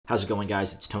How's it going,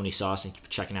 guys? It's Tony Sauce. Thank you for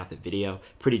checking out the video.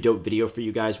 Pretty dope video for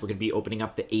you guys. We're going to be opening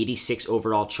up the 86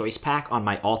 overall choice pack on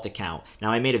my alt account.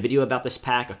 Now, I made a video about this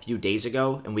pack a few days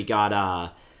ago, and we got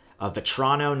a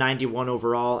Vetrano 91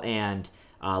 overall and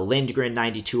Lindgren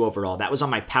 92 overall. That was on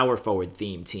my power forward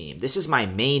theme team. This is my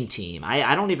main team.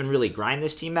 I don't even really grind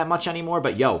this team that much anymore,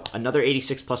 but yo, another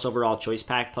 86 plus overall choice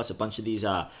pack plus a bunch of these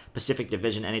Pacific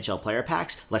Division NHL player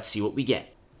packs. Let's see what we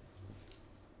get.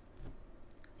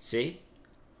 See?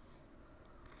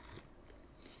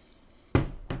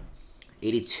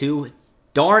 82,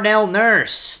 Darnell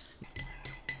Nurse.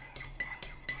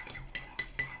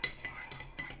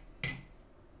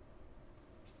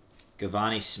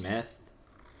 Gavani Smith.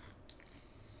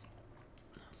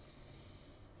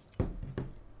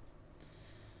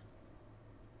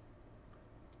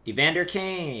 Evander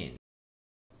Kane.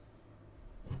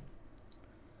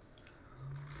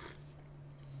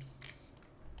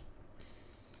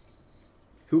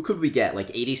 Who could we get?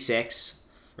 Like 86?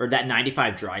 Or that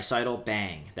 95 Draisaitl?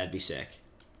 Bang. That'd be sick.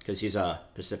 Because he's a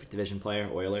Pacific Division player,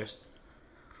 Oilers.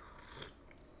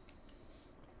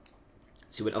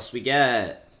 Let's see what else we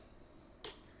get.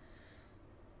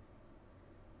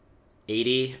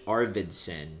 80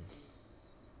 Arvidsson.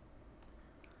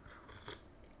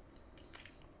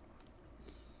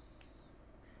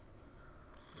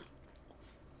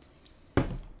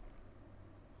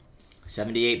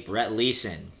 $78 Brett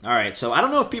Leeson. All right, so I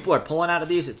don't know if people are pulling out of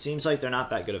these. It seems like they're not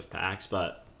that good of packs,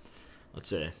 but let's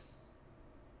see.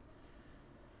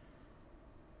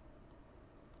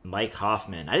 Mike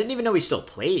Hoffman. I didn't even know he still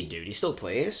played, dude. He still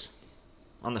plays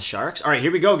on the Sharks? All right,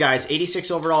 here we go, guys. 86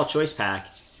 overall choice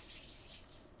pack.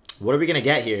 What are we going to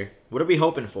get here? What are we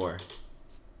hoping for?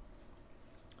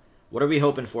 What are we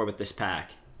hoping for with this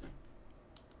pack?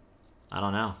 I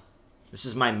don't know. This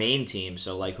is my main team,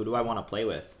 so, like, who do I want to play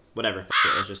with? Whatever, f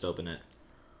it, let's just open it.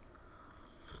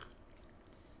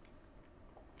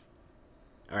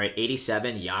 All right,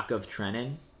 87, Yakov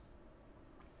Trenin.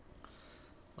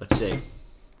 Let's see.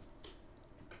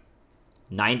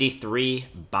 93,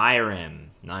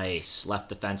 Byram. Nice,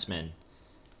 left defenseman.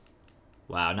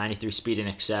 Wow, 93 speed in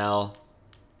Excel.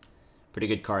 Pretty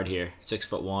good card here,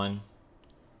 6'1".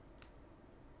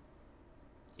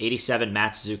 87,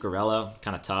 Mats Zuccarello.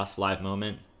 Kind of tough, live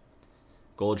moment.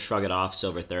 Gold, Shrug It Off,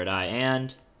 Silver Third Eye,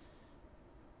 and...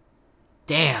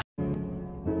 Damn!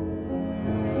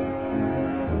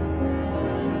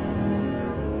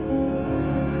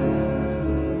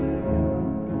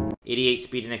 '88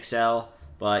 speed and Excel,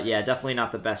 but yeah, definitely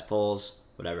not the best pulls.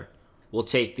 Whatever. We'll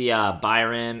take the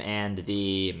Byram and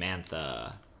the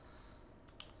Mantha.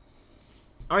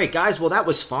 Alright, guys, well, that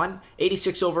was fun.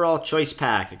 86 overall choice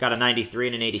pack. I got a 93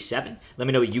 and an 87. Let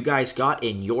me know what you guys got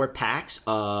in your packs.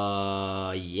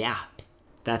 Yeah.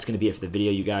 That's going to be it for the video,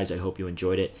 you guys. I hope you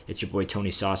enjoyed it. It's your boy,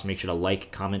 Tony Sauce. Make sure to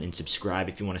like, comment, and subscribe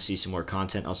if you want to see some more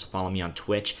content. Also, follow me on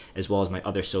Twitch, as well as my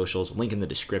other socials. Link in the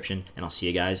description, and I'll see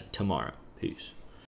you guys tomorrow. Peace.